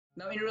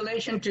Now, in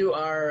relation to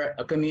our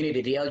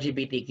community, the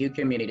LGBTQ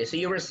community, so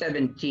you were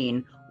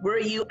 17. Were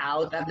you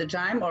out at the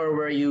time, or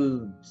were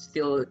you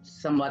still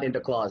somewhat in the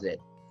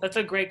closet? That's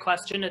a great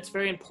question. It's a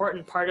very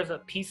important part of a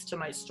piece to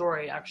my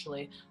story,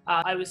 actually.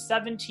 I was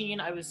 17.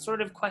 I was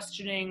sort of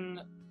questioning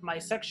my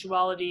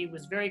sexuality,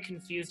 was very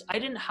confused. I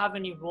didn't have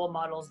any role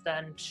models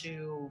then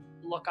to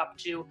look up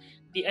to.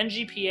 The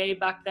NGPA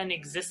back then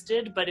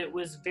existed, but it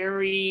was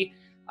very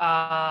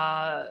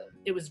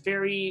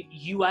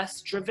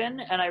US driven,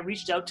 and I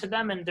reached out to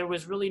them, and there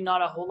was really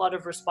not a whole lot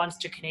of response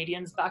to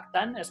Canadians back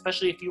then,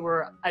 especially if you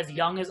were as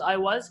young as I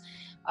was.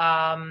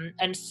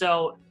 And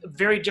so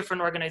very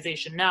different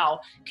organization.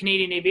 Now,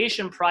 Canadian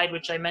Aviation Pride,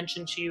 which I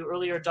mentioned to you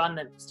earlier, Don,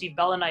 that Steve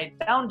Bell and I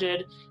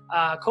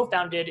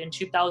co-founded in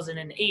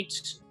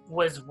 2008,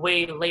 was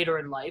way later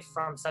in life,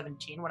 from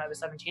 17, when I was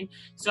 17.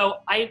 So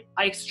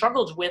I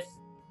struggled with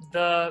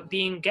the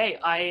being gay.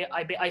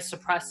 I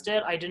suppressed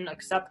it. I didn't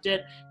accept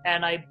it,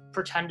 and I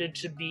pretended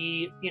to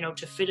be,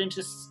 to fit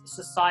into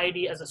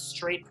society as a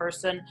straight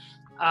person.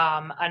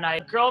 And I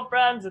had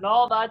girlfriends and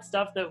all that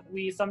stuff that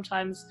we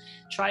sometimes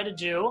try to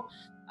do.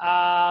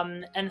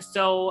 And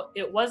so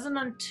it wasn't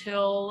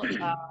until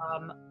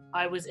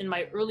I was in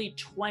my early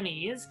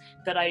 20s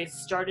that I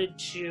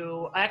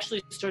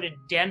actually started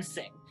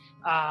dancing,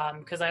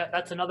 because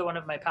that's another one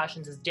of my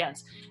passions, is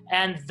dance.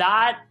 And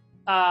that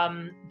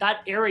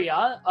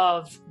area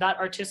of that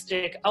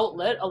artistic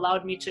outlet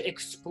allowed me to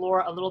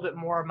explore a little bit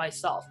more of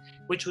myself,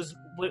 which was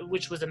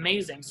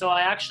amazing. So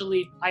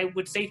I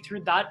would say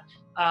through that,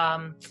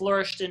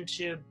 flourished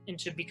into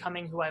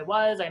becoming who I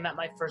was. I met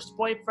my first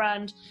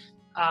boyfriend,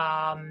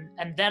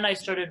 and then I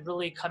started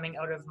really coming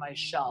out of my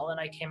shell, and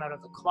I came out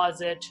of the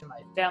closet to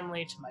my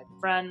family, to my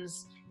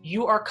friends.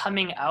 You are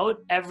coming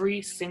out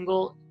every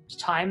single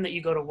time that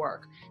you go to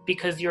work,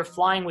 because you're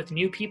flying with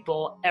new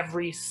people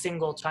every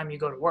single time you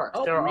go to work.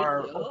 Oh, There really? are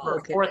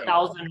over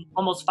 4,000,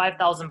 almost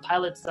 5,000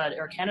 pilots at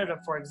Air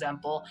Canada, for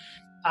example.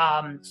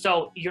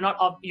 So you're not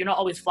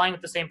always flying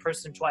with the same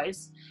person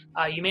twice.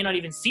 You may not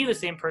even see the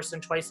same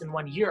person twice in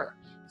 1 year.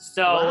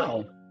 So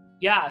Wow.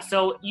 yeah,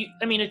 so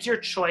it's your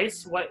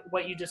choice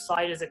what you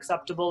decide is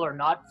acceptable or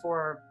not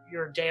for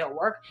your day at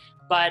work.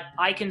 But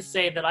I can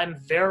say that I'm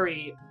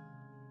very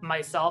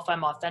myself.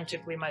 I'm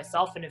authentically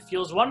myself, and it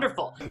feels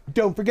wonderful.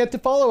 Don't forget to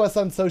follow us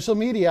on social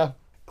media.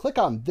 Click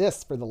on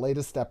this for the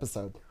latest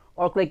episode.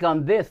 Or click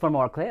on this for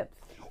more clips.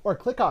 Or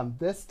click on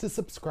this to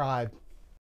subscribe.